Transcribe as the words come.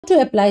to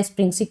apply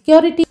Spring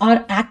Security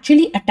are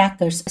actually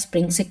attackers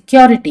Spring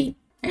Security,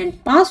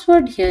 and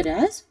password here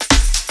as.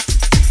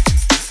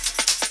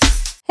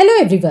 Hello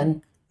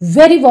everyone,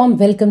 very warm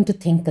welcome to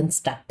Think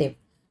Constructive.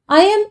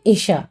 I am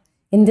Isha.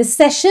 In this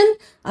session,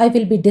 I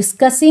will be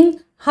discussing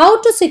how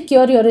to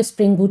secure your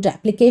Spring Boot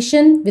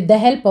application with the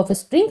help of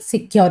Spring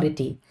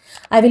Security.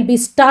 I will be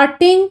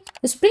starting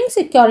the Spring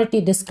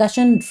Security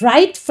discussion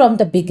right from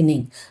the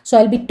beginning. So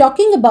I'll be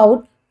talking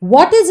about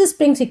what is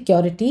Spring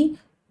Security,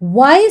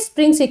 why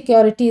Spring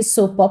Security is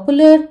so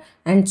popular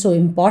and so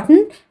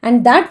important,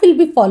 and that will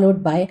be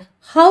followed by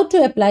how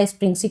to apply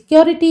Spring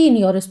Security in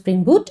your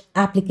Spring Boot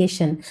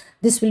application.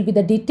 This will be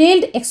the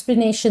detailed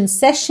explanation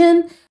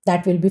session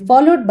that will be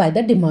followed by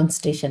the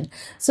demonstration.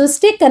 So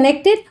stay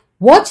connected,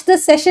 watch the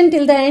session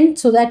till the end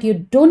so that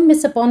you don't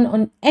miss upon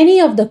on any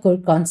of the core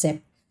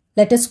concept.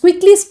 Let us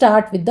quickly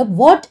start with the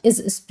what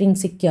is Spring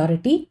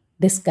Security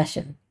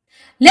discussion.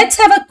 Let's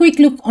have a quick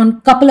look on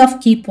a couple of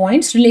key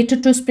points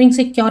related to Spring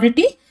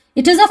Security.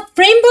 It is a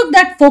framework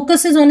that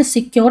focuses on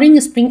securing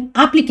Spring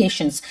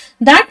applications.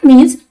 That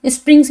means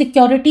Spring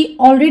Security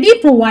already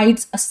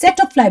provides a set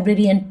of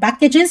library and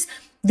packages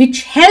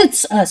which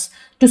helps us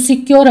to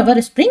secure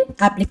our Spring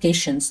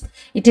applications.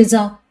 It is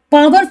a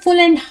powerful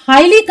and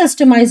highly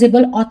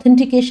customizable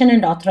authentication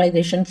and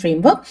authorization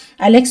framework.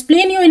 I'll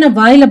explain you in a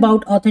while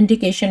about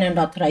authentication and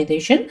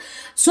authorization.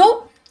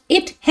 So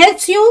it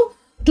helps you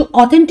to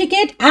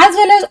authenticate as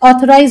well as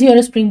authorize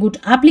your Spring Boot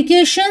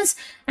applications,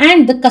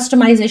 and the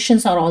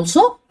customizations are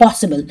also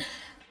possible.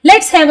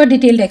 Let's have a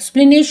detailed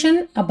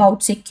explanation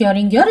about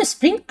securing your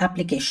Spring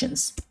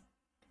applications.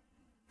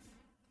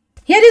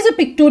 Here is a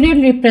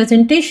pictorial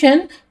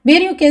representation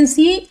where you can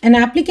see an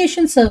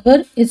application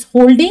server is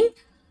holding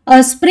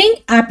a Spring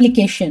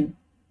application.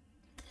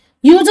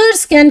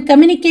 Users can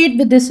communicate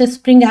with this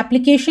Spring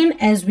application.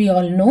 As we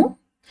all know,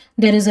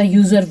 there is a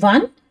user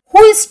 1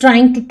 who is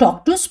trying to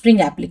talk to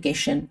Spring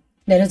application.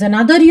 There is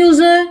another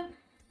user.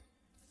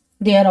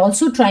 They are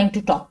also trying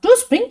to talk to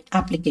Spring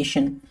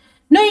application.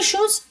 No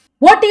issues.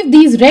 What if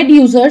these red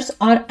users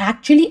are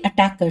actually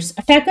attackers?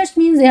 Attackers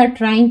means they are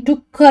trying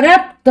to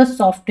corrupt the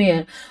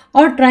software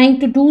or trying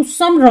to do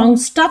some wrong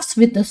stuffs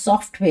with the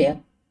software.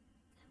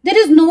 There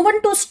is no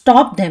one to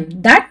stop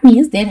them. That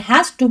means there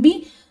has to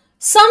be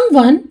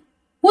someone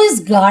who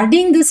is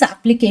guarding this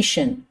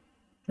application,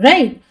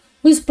 right?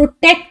 Who is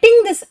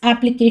protecting this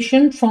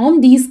application from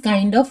these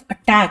kind of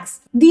attacks.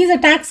 These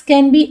attacks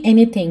can be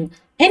anything.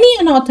 Any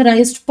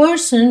unauthorized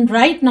person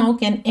right now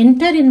can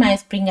enter in my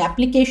Spring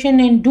application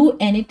and do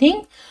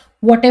anything,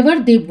 whatever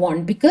they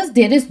want, because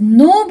there is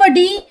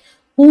nobody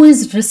who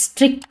is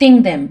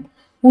restricting them,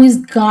 who is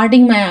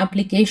guarding my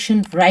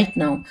application right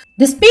now.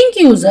 This pink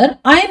user,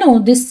 I know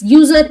this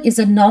user is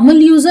a normal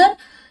user.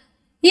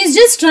 He is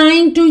just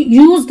trying to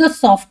use the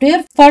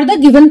software for the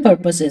given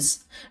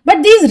purposes.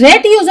 But these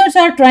red users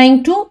are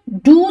trying to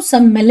do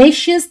some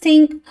malicious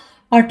thing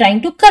or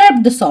trying to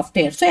corrupt the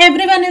software. So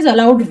everyone is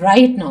allowed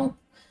right now.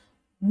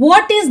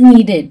 What is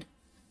needed?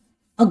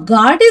 A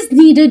guard is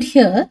needed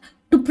here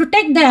to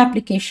protect the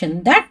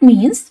application. That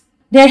means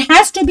there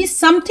has to be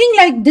something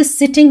like this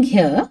sitting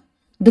here.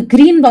 The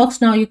green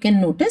box, now you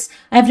can notice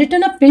I've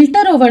written a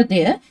filter over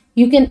there.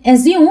 You can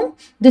assume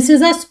this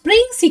is a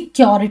Spring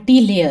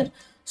Security layer.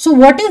 So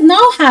what is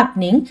now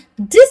happening?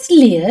 This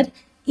layer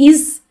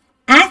is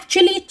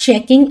actually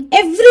checking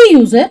every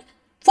user,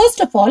 first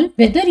of all,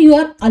 whether you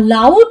are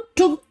allowed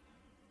to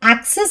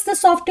access the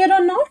software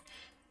or not,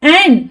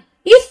 and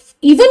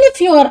even if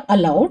you are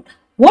allowed,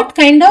 what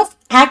kind of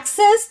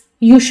access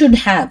you should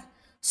have.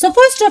 So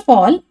first of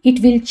all,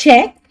 it will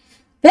check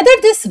whether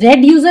this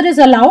red user is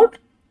allowed.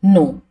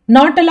 No,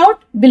 not allowed,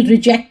 will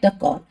reject the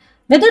call.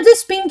 Whether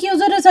this pink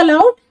user is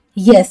allowed,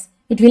 yes,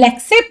 it will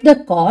accept the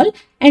call.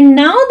 And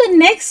now the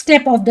next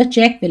step of the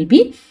check will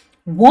be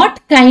what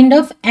kind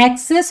of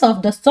access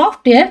of the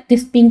software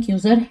this pink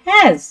user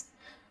has,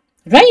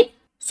 right?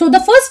 So the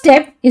first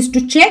step is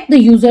to check the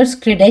user's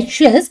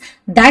credentials.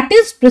 That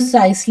is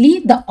precisely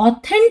the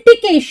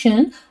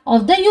authentication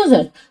of the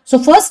user. So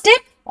first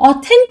step,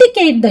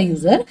 authenticate the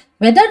user,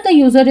 whether the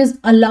user is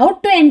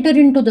allowed to enter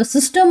into the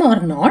system or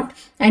not.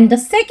 And the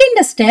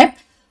second step,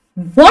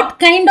 what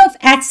kind of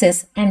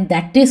access, and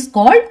that is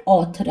called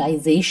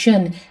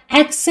authorization,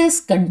 access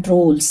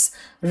controls,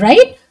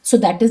 right? So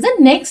that is the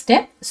next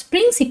step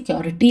Spring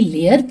Security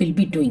layer will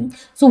be doing.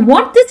 So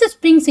what this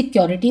Spring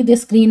Security,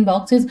 this green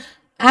box is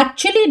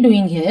actually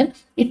doing here,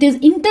 it is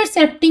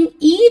intercepting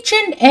each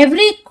and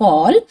every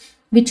call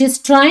which is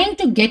trying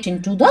to get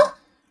into the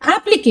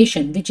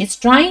application, which is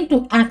trying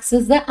to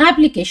access the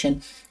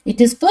application. It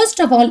is first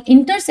of all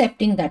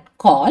intercepting that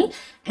call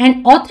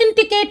and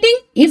authenticating.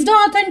 If the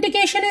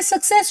authentication is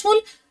successful,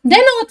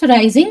 then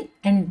authorizing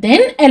and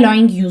then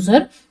allowing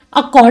user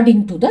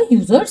according to the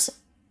user's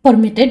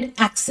permitted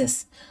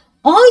access.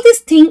 All this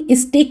thing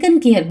is taken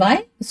care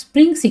by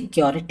Spring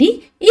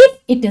Security if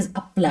it is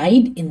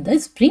applied in the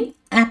Spring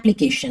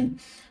application.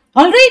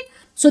 Alright,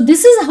 so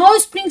this is how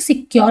Spring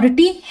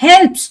Security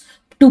helps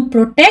to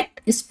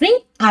protect Spring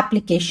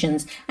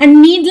applications.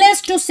 And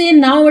needless to say,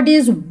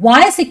 nowadays,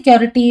 why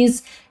security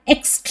is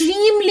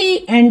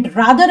extremely, and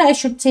rather I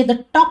should say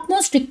the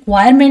topmost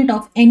requirement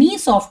of any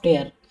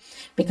software,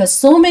 because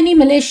so many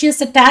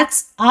malicious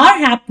attacks are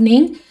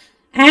happening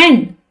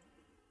and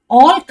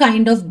all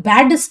kind of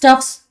bad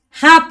stuff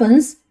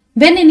happens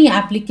when any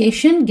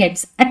application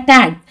gets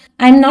attacked.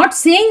 I'm not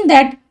saying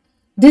that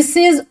this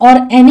is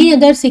or any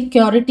other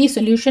security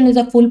solution is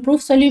a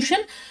foolproof solution,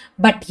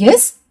 but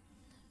yes,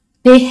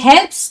 they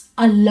helps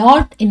a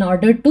lot in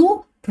order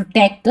to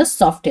protect the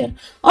software.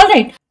 All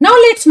right, now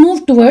let's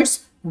move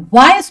towards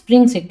why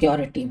Spring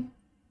Security.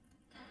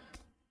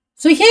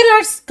 So here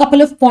are a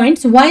couple of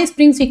points why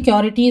Spring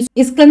Security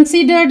is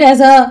considered as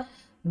a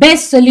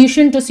best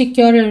solution to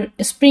secure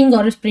a Spring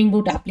or a Spring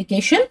Boot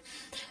application.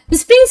 The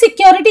Spring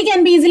Security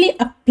can be easily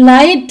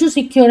applied to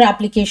secure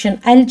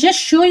application. I'll just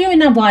show you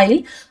in a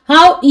while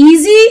how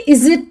easy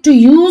is it to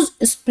use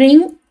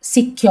Spring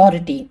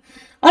Security.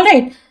 All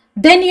right,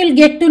 then you'll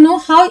get to know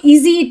how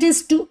easy it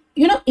is to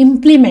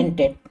implement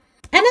it.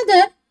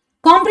 Another,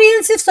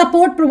 comprehensive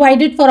support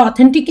provided for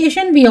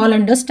authentication. We all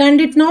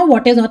understand it now.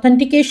 What is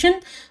authentication?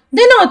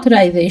 Then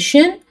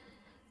authorization.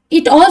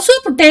 It also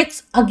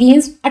protects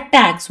against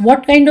attacks.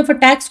 What kind of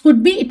attacks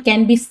could be? It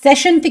can be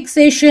session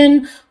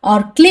fixation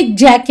or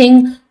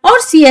clickjacking or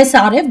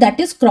CSRF, that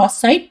is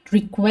cross-site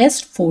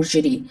request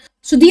forgery.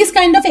 So these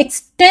kind of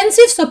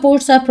extensive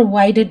supports are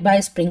provided by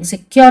Spring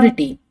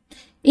Security.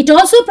 It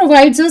also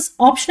provides us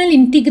optional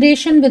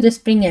integration with the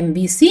Spring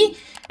MVC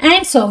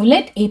and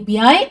Servlet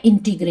API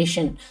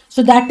integration.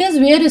 So that is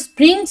where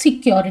Spring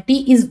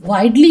Security is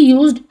widely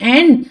used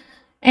and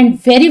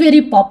very,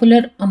 very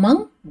popular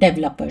among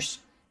developers.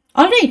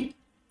 All right.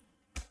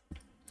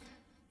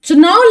 So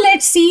now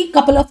let's see a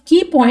couple of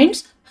key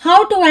points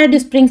how to add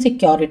Spring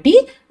Security,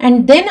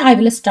 and then I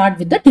will start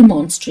with the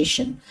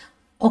demonstration.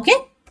 Okay.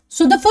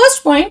 So the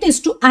first point is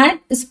to add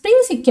Spring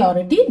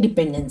Security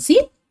dependency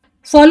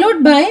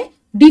followed by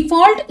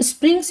default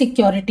Spring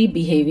Security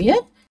behavior,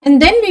 and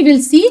then we will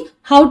see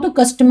how to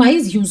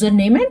customize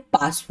username and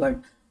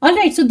password. All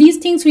right. So these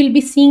things we'll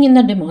be seeing in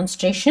the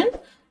demonstration.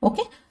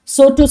 Okay.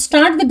 So to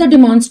start with the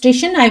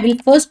demonstration, I will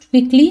first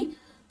quickly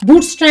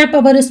bootstrap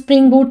our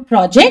Spring Boot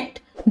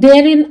project.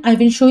 Therein I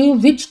will show you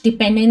which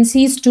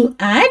dependencies to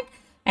add,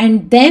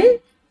 and then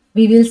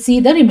we will see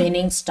the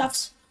remaining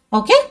stuffs.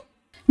 Okay.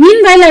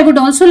 Meanwhile, I would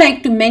also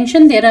like to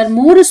mention there are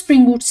more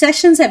Spring Boot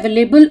sessions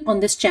available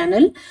on this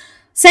channel.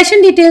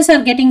 Session details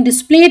are getting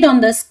displayed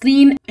on the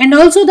screen, and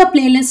also the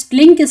playlist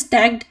link is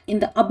tagged in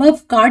the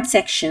above card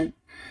section.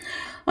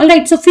 All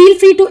right. So feel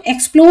free to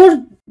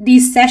explore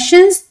these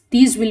sessions.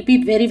 These will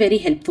be very, very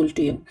helpful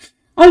to you.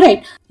 All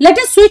right, let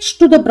us switch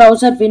to the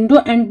browser window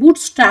and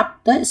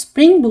bootstrap the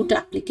Spring Boot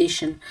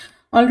application.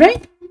 All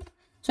right,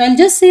 so I'll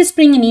just say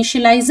Spring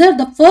Initializer.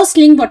 The first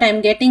link what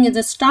I'm getting is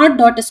a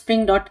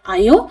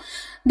start.spring.io.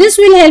 This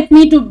will help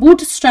me to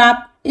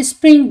bootstrap a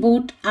Spring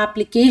Boot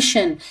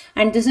application,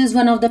 and this is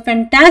one of the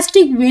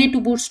fantastic way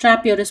to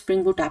bootstrap your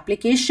Spring Boot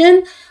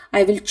application.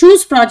 I will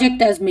choose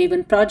project as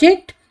Maven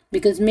project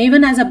because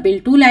Maven as a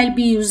build tool I'll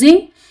be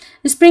using.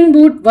 Spring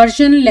Boot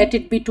version, let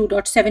it be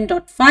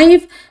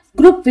 2.7.5.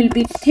 Group will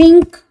be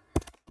Think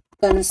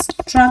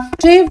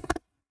Constructive.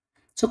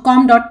 So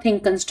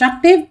com.think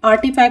constructive.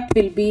 Artifact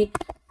will be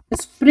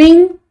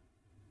Spring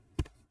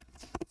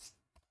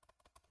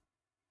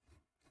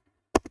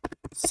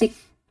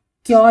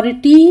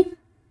Security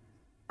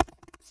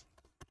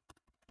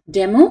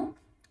Demo.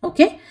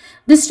 Okay.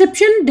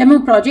 Description, demo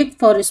project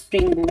for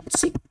Spring Boot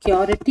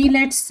Security,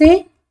 let's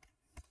say.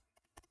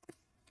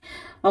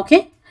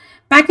 Okay.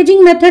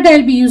 Packaging method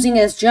I'll be using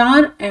as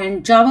jar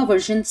and Java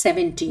version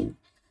 17.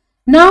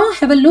 Now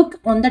have a look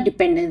on the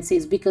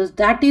dependencies because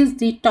that is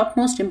the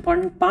topmost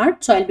important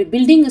part. So I'll be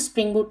building a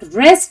Spring Boot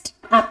REST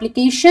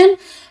application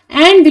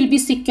and will be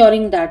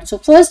securing that. So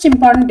first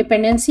important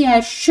dependency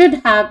I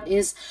should have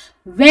is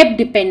web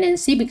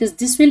dependency because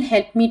this will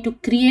help me to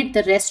create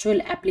the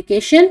RESTful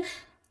application.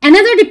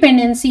 Another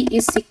dependency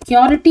is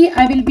security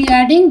I will be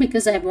adding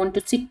because I want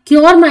to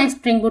secure my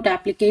Spring Boot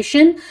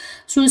application.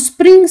 So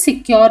Spring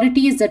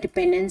Security is the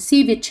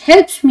dependency which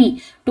helps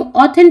me to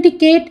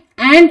authenticate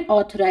and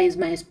authorize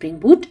my Spring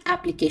Boot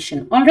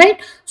application. All right.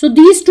 So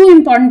these two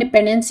important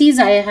dependencies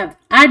I have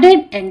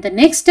added, and the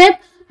next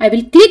step I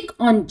will click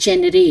on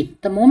generate.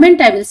 The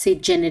moment I will say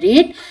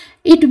generate,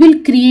 it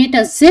will create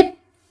a zip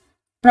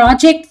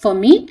project for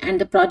me and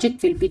the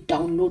project will be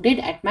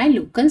downloaded at my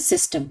local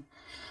system.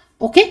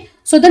 Okay,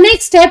 so the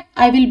next step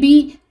I will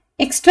be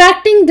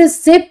extracting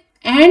this zip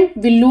and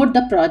will load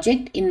the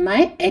project in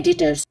my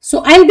editors.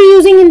 So I'll be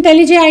using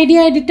IntelliJ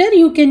IDEA editor.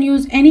 You can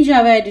use any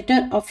Java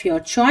editor of your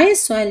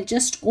choice. So I'll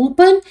just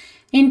open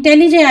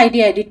IntelliJ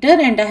IDEA editor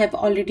and I have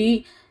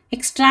already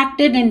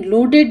extracted and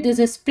loaded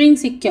this Spring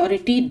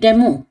Security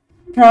demo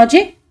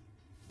project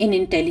in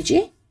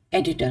IntelliJ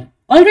editor.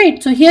 All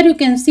right, so here you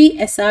can see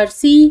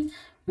src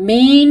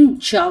main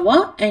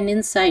Java, and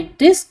inside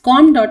this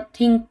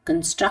com.think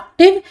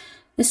constructive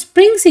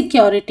Spring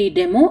Security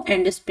demo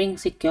and Spring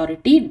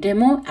Security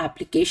demo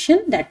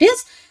application, that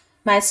is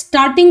my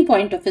starting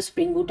point of a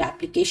Spring Boot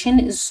application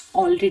is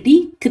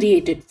already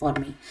created for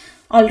me.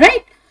 All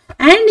right.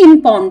 And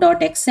in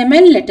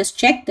pom.xml, let us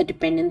check the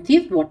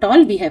dependencies, what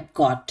all we have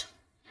got.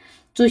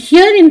 So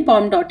here in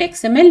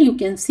pom.xml, you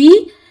can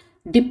see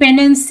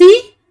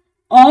dependency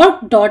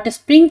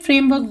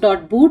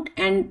org.springframework.boot,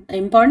 and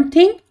important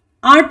thing,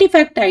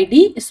 artifact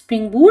ID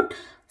Spring Boot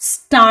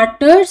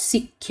starter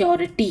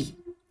security.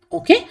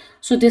 Okay,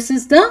 so this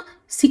is the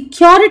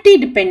security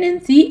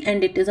dependency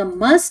and it is a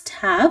must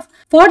have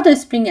for the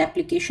Spring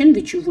application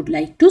which you would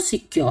like to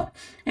secure.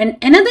 And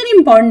another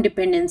important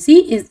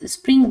dependency is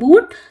Spring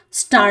Boot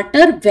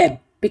starter web,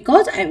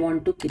 because I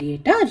want to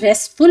create a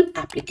RESTful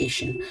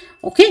application.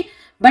 Okay,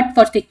 but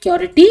for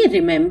security,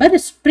 remember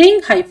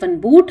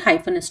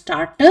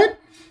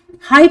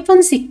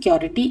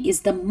spring-boot-starter-security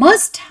is the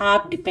must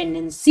have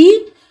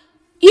dependency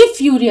if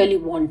you really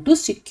want to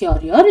secure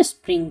your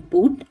Spring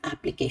Boot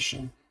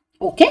application.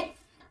 Okay,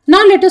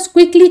 now let us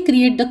quickly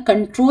create the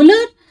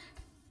controller.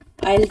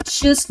 I'll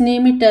just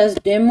name it as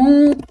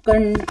demo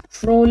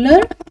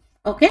controller.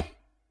 Okay,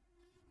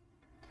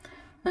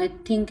 I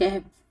think I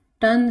have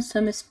done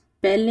some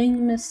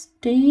spelling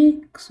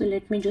mistake, so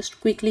let me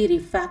just quickly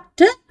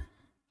refactor.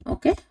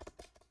 Okay,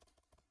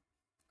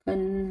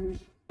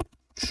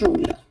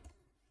 controller.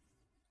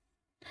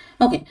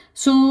 Okay,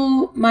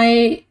 so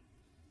my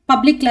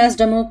public class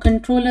demo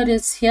controller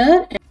is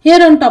here.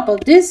 Here on top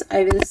of this,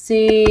 I will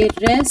say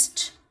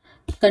REST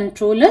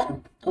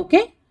controller.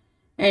 Okay,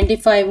 and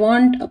if I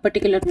want a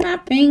particular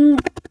mapping,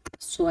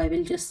 so I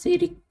will just say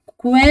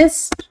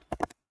request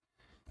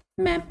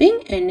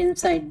mapping, and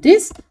inside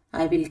this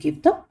I will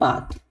give the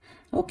path.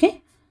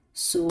 Okay,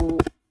 so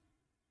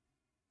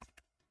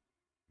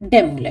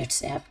demo, let's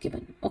say I've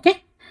given.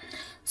 Okay,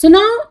 so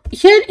now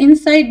here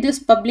inside this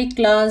public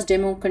class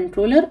demo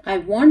controller, I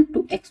want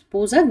to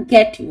expose a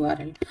get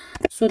URL.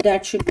 So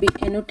that should be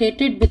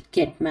annotated with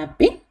get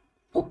mapping.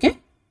 Okay,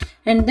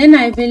 and then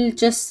I will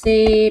just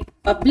say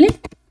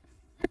public,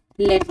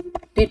 let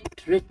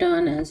it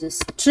return as a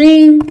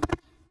string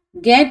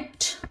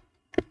get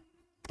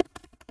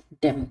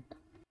demo.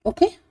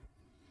 Okay,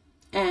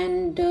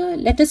 and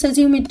let us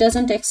assume it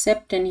doesn't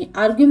accept any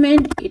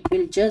argument. It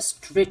will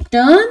just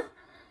return,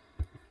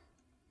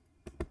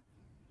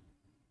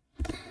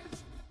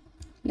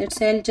 let's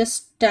say I'll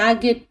just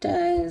tag it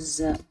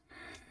as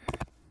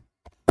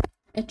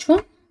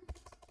h1,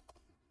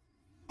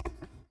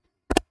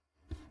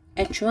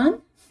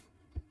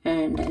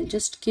 and I'll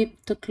just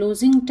keep the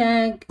closing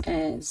tag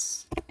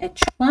as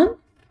h1.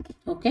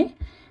 Okay,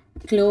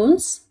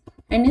 close,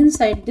 and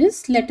inside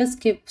this let us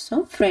give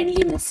some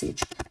friendly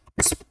message,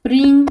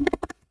 Spring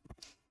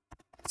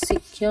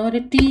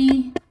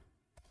security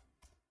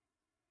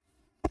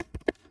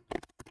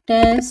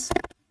test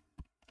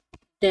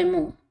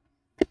demo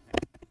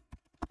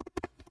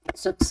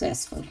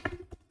successful.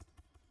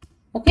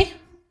 Okay,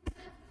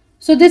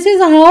 so this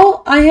is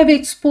how I have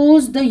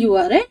exposed the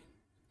URL.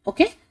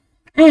 Okay,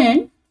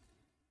 and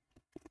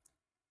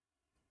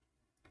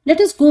let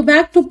us go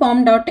back to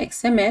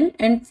pom.xml,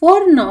 and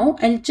for now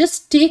I'll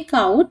just take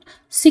out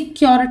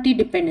security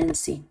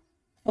dependency.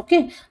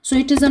 Okay, so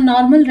it is a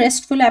normal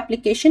RESTful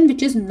application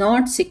which is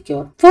not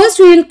secure. First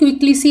we will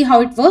quickly see how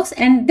it works,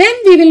 and then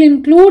we will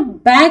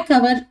include back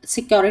our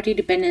security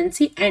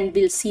dependency and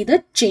we'll see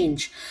the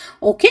change.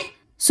 Okay,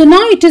 so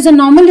now it is a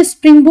normal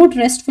Spring Boot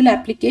RESTful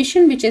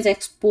application which is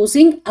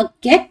exposing a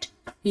get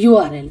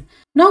URL.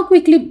 Now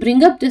quickly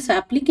bring up this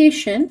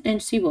application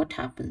and see what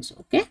happens.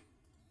 Okay,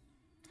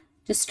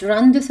 just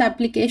run this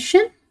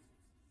application.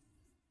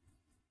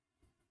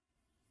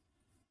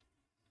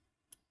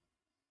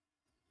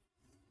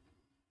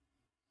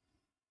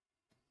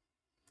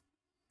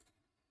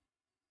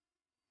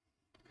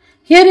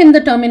 Here in the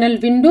terminal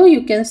window,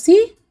 you can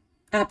see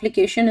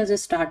application is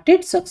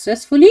started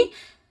successfully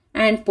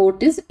and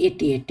port is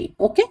 8080.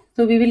 Okay,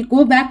 so we will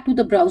go back to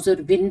the browser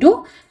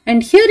window,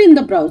 and here in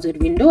the browser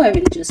window, I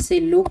will just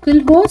say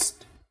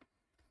localhost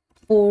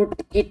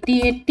port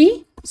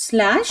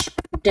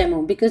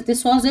 8080/demo, because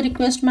this was the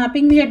request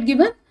mapping we had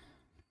given.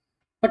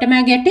 What am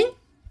I getting?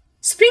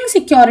 Spring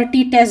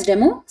security test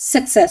demo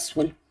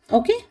successful.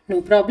 Okay,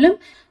 no problem.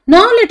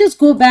 Now let us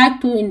go back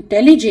to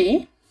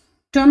IntelliJ,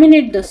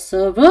 terminate the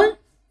server.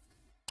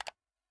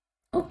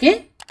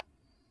 Okay,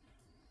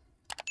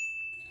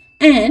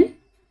 and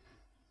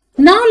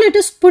now let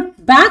us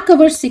put back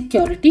our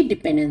security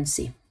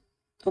dependency.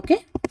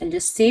 Okay, I'll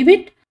just save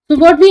it. So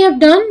what we have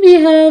done, we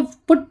have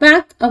put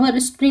back our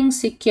Spring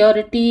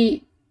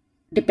security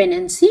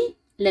dependency.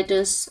 Let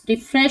us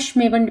refresh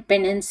Maven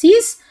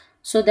dependencies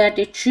so that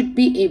it should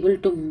be able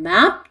to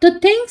map the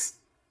things.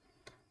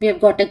 We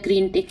have got a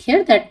green tick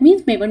here. That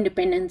means Maven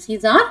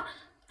dependencies are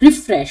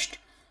refreshed.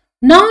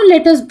 Now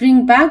let us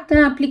bring back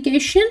the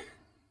application.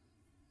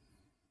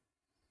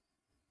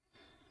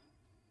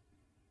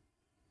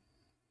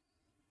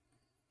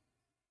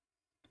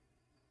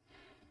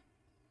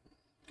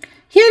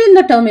 Here in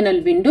the terminal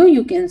window,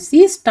 you can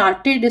see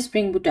started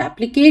Spring Boot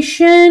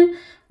application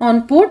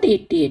on port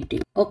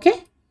 8080.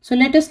 Okay, so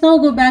let us now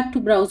go back to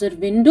browser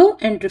window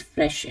and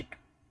refresh it.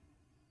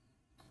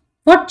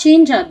 What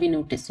change are we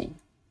noticing?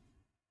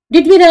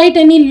 Did we write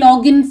any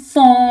login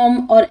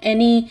form or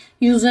any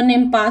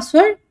username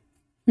password?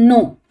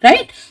 No,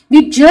 right?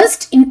 We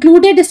just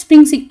included a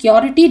Spring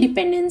Security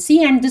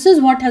dependency, and this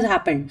is what has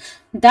happened.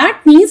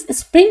 That means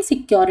Spring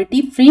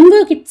Security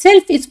framework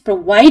itself is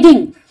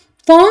providing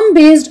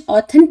form-based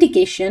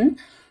authentication,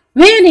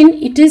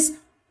 wherein it is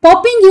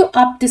popping you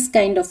up this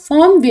kind of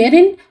form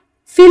wherein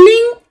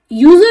filling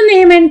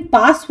username and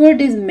password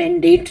is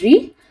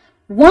mandatory.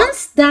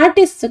 Once that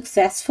is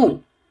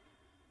successful,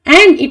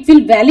 and it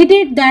will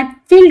validate that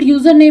filled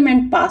username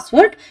and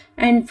password,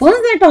 and once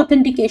that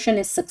authentication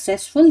is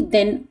successful,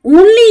 then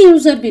only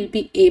user will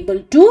be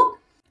able to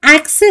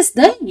access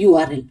the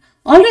URL.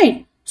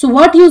 Alright, so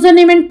what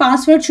username and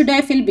password should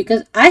I fill?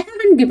 Because I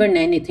haven't given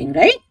anything,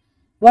 right?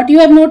 What you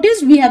have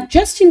noticed, we have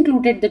just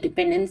included the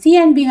dependency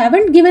and we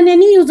haven't given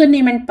any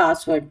username and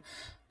password.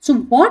 So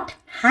what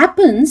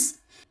happens?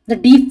 The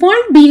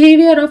default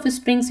behavior of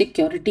Spring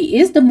Security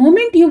is the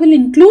moment you will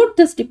include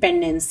this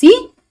dependency,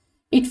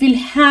 it will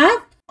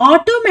have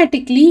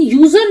automatically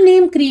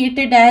username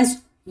created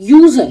as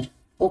user,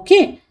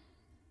 okay,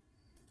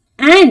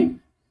 and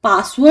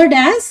password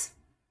as,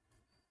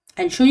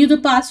 I'll show you the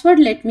password.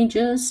 Let me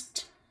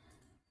just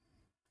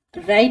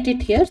write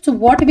it here. So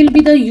what will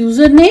be the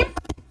username?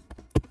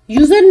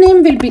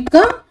 Username will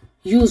become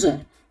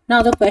user.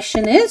 Now the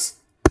question is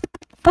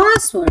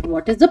password.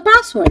 What is the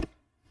password?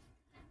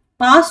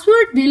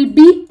 Password will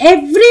be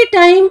every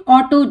time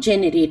auto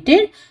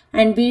generated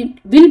and we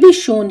will be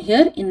shown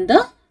here in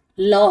the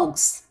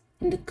logs.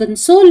 In the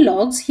console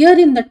logs here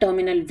in the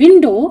terminal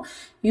window,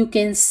 you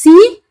can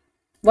see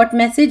what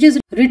message is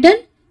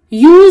written: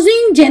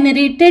 using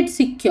generated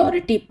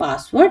security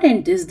password,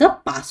 and this is the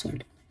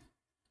password.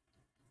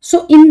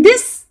 So in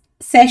this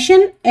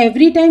session,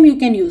 every time you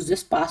can use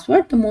this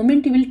password. The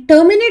moment you will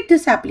terminate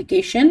this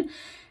application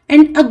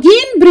and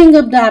again bring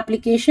up the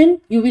application,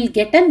 you will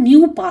get a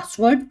new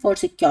password for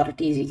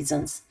security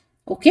reasons.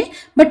 Okay,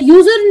 but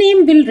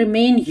username will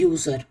remain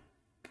user.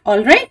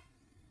 All right.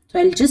 So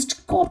I'll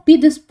just copy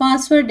this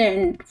password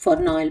and for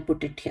now I'll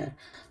put it here.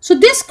 So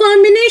this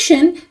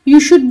combination you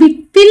should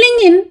be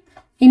filling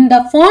in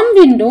the form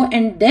window,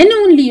 and then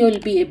only you will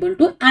be able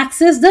to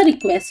access the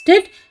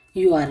requested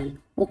URL.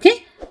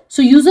 Okay.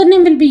 So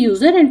username will be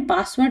user and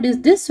password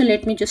is this. So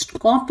let me just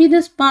copy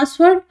this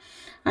password.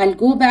 I'll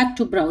go back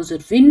to browser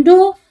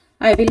window.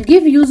 I will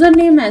give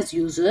username as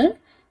user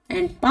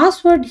and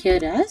password here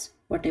as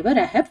whatever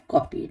I have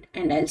copied,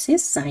 and I'll say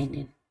sign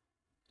in.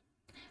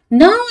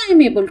 Now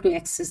I'm able to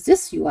access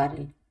this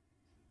URL.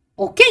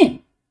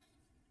 Okay.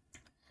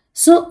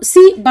 So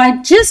see, by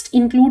just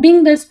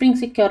including the Spring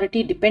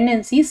Security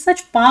dependency,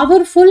 such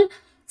powerful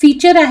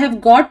feature I have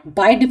got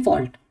by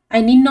default.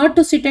 I need not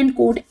to sit and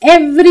code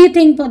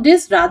everything for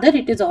this. Rather,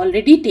 it is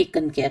already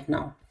taken care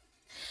now.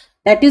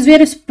 That is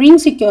where Spring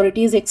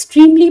Security is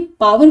extremely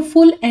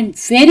powerful and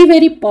very,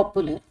 very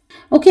popular.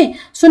 Okay,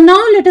 so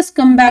now let us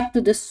come back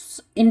to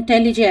this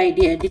IntelliJ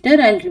IDE editor.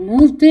 I'll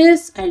remove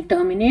this. I'll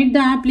terminate the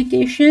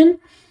application.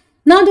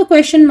 Now the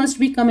question must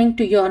be coming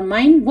to your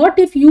mind. What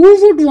if you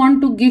would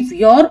want to give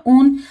your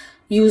own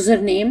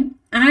username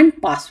and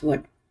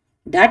password?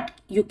 That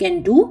you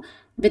can do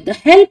with the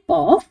help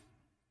of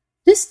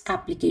this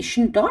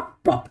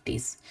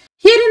application.properties.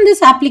 Here in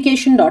this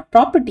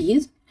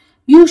application.properties,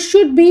 you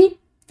should be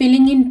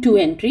filling in two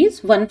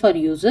entries, one for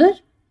username,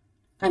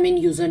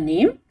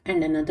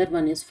 and another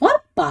one is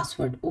for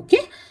password.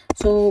 Okay,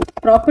 so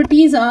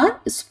properties are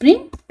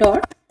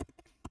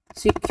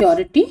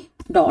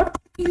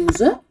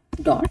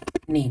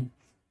spring.security.user.name.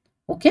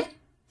 Okay,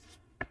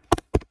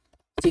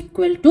 it's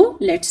equal to,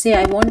 let's say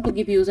I want to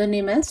give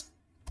username as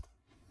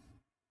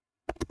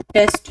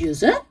test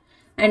user,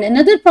 and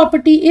another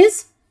property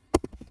is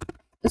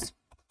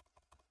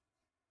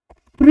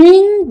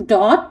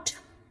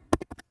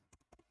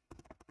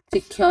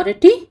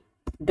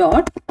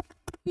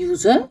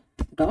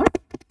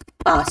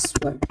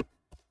spring.security.user.password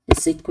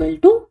is equal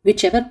to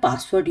whichever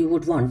password you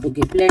would want to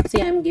give. Let's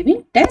say I am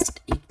giving test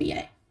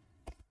API.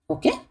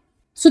 Okay.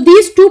 So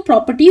these two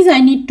properties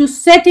I need to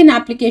set in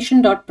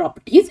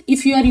application.properties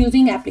if you are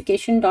using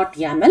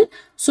application.yaml.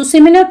 So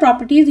similar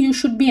properties you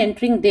should be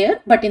entering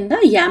there, but in the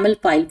YAML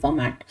file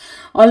format.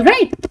 All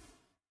right.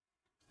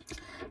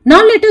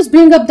 Now let us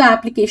bring up the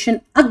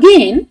application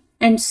again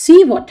and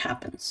see what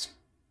happens.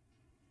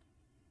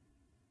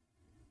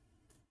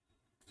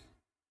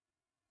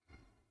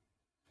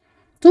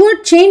 So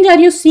what change are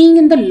you seeing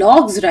in the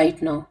logs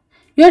right now?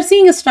 You are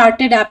seeing a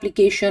started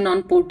application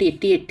on port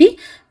 8080,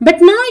 but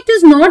now it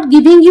is not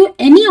giving you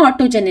any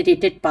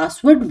auto-generated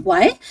password.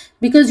 Why?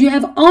 Because you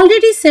have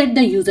already set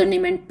the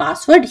username and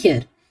password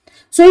here.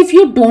 So if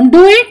you don't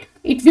do it,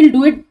 it will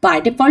do it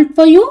by default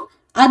for you.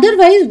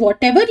 Otherwise,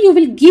 whatever you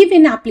will give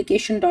in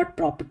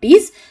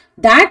application.properties,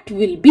 that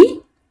will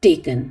be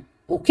taken.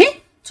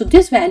 Okay. So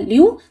this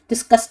value,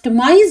 this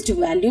customized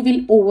value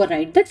will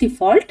override the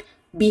default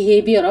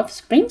behavior of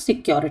Spring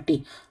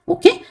Security.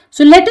 Okay,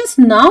 so let us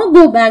now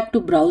go back to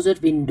browser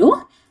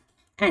window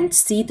and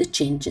see the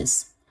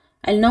changes.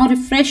 I'll now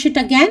refresh it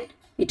again.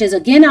 it is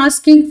again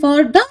asking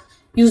for the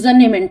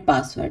username and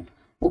password.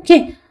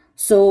 Okay,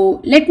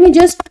 so let me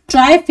just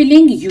try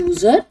filling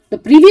user, the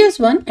previous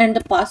one, and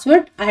the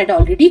password I had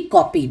already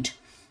copied,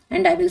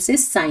 and I will say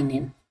sign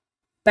in.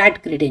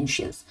 Bad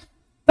credentials.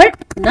 But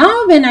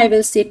now when I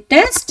will say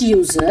test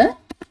user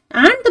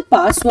and the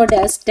password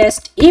as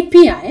test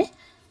API,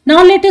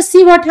 now let us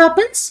see what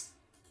happens.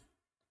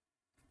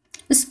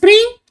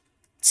 Spring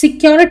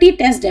security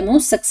test demo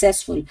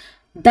successful.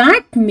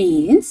 That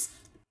means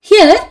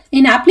here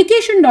in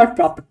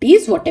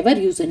application.properties, whatever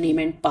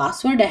username and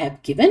password I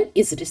have given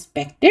is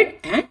respected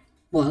and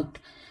worked,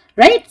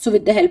 right? So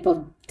with the help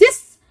of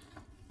this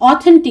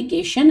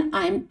authentication,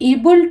 I am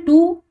able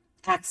to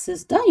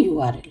access the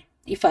URL.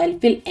 If I'll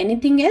fill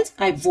anything else,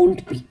 I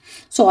won't be.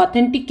 So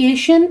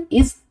authentication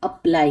is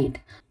applied.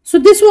 So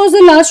this was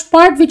the last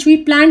part which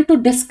we planned to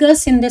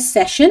discuss in this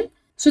session.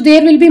 So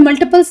there will be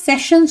multiple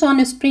sessions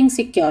on Spring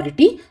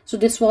Security. So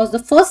this was the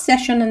first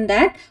session in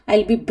that.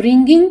 I'll be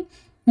bringing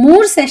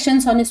more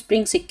sessions on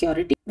Spring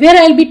Security where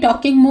I'll be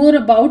talking more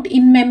about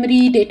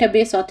in-memory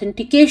database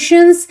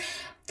authentications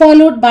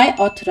followed by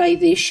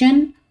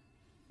authorization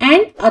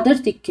and other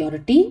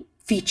security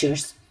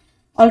features.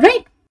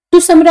 Alright,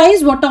 to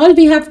summarize what all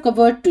we have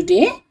covered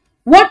today,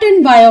 what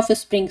and why of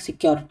Spring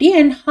Security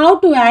and how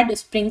to add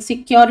Spring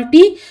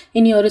Security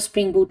in your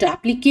Spring Boot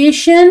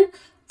application,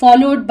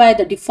 followed by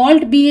the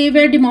default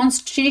behavior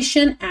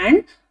demonstration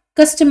and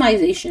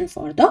customization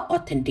for the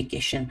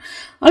authentication.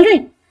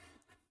 Alright,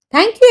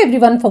 thank you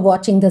everyone for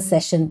watching the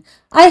session.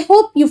 I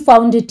hope you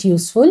found it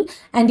useful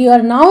and you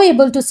are now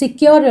able to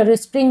secure your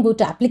Spring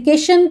Boot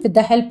application with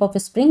the help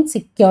of Spring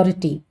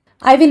Security.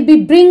 I will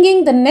be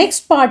bringing the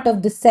next part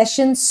of this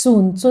session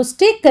soon. So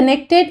stay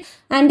connected,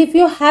 and if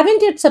you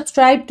haven't yet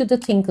subscribed to the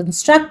Think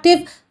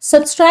Constructive,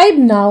 subscribe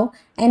now,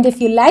 and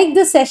if you like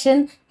the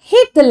session,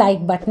 hit the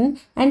like button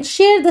and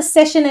share the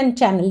session and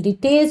channel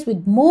details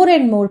with more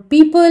and more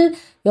people,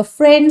 your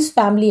friends,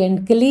 family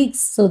and colleagues,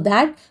 so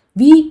that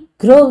we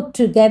grow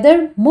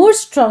together more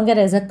stronger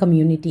as a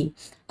community.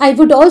 I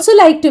would also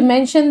like to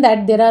mention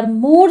that there are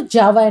more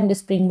Java and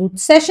Spring Boot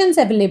sessions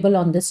available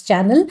on this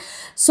channel,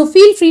 so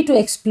feel free to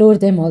explore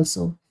them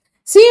also.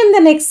 See you in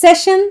the next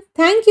session.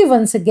 Thank you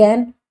once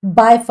again.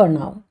 Bye for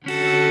now.